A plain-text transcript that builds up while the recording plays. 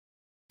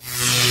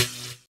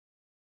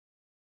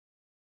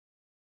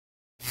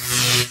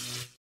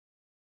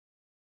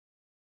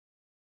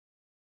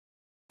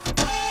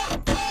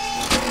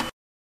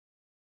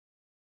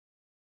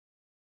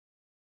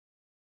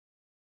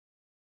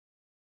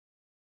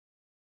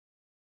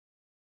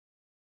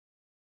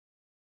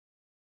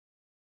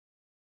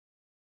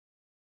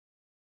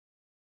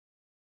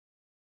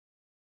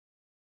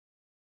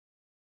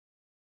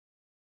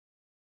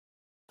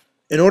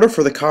In order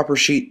for the copper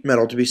sheet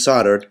metal to be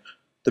soldered,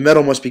 the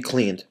metal must be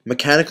cleaned,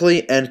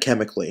 mechanically and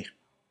chemically.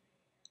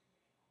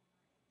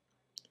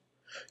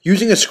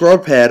 Using a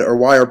scrub pad or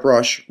wire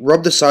brush,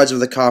 rub the sides of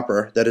the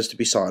copper that is to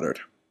be soldered.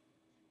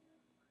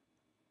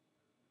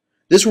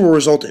 This will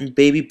result in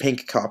baby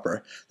pink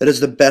copper that is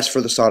the best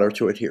for the solder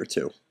to adhere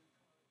to.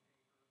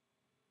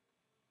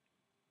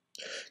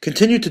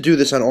 Continue to do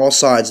this on all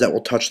sides that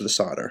will touch the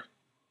solder.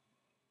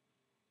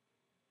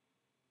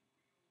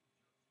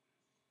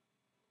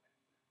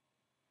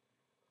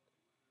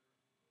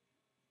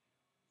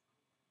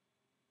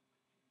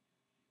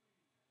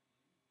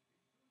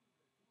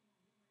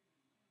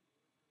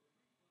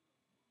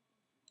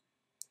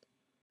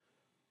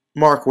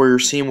 Mark where your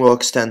seam will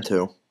extend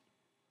to.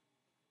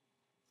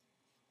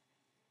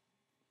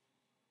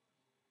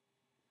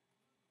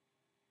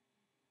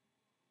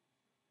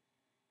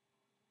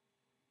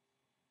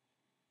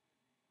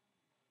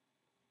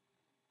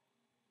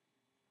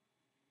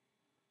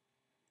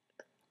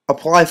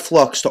 Apply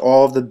flux to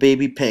all of the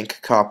baby pink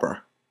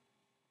copper.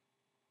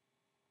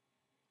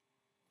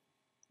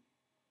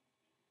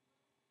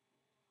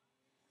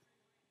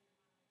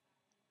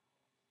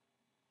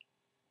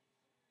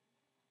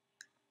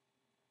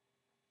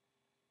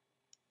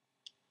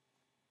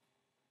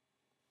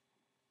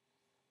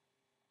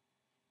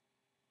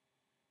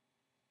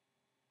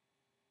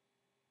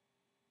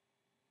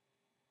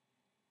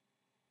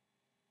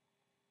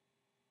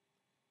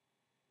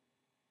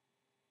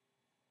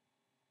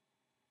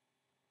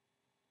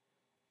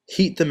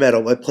 Heat the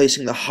metal by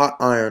placing the hot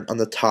iron on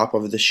the top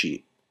of the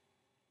sheet.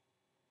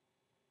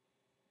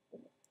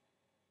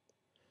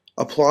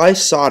 Apply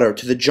solder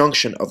to the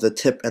junction of the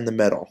tip and the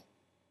metal.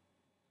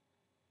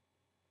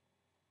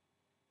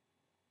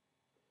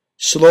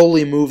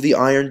 Slowly move the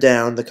iron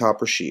down the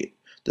copper sheet.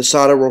 The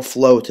solder will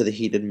flow to the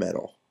heated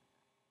metal.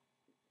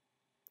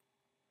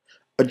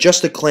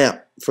 Adjust the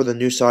clamp for the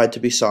new side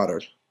to be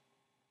soldered.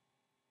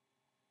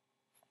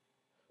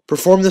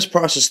 Perform this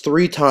process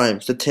 3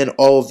 times to tin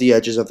all of the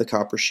edges of the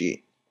copper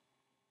sheet.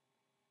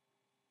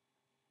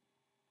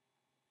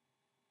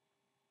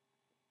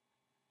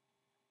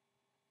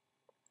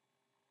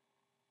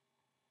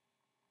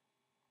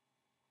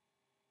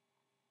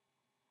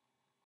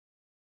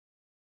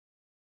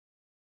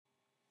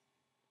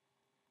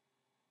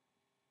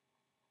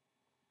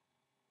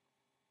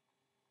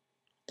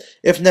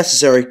 If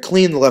necessary,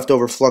 clean the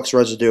leftover flux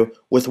residue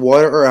with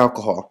water or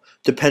alcohol,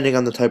 depending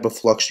on the type of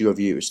flux you have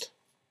used.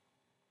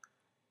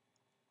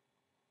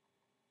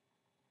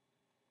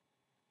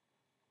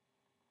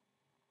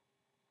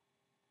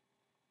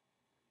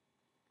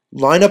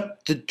 Line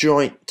up the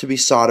joint to be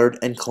soldered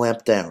and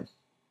clamp down.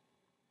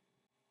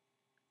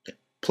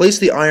 Place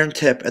the iron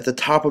tip at the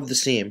top of the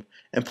seam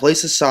and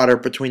place the solder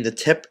between the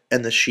tip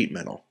and the sheet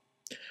metal.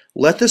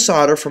 Let the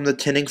solder from the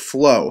tinning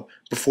flow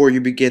before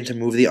you begin to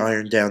move the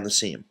iron down the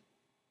seam.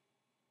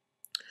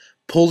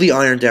 Pull the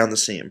iron down the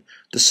seam.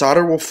 The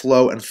solder will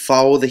flow and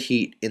follow the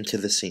heat into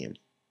the seam.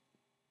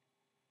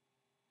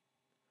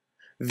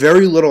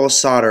 Very little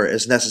solder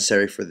is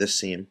necessary for this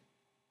seam.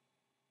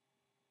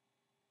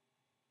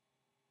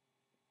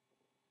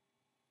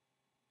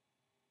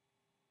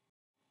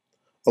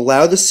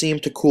 Allow the seam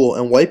to cool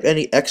and wipe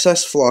any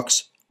excess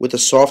flux with a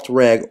soft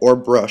rag or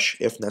brush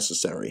if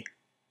necessary.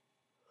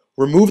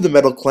 Remove the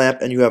metal clamp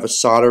and you have a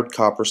soldered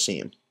copper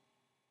seam.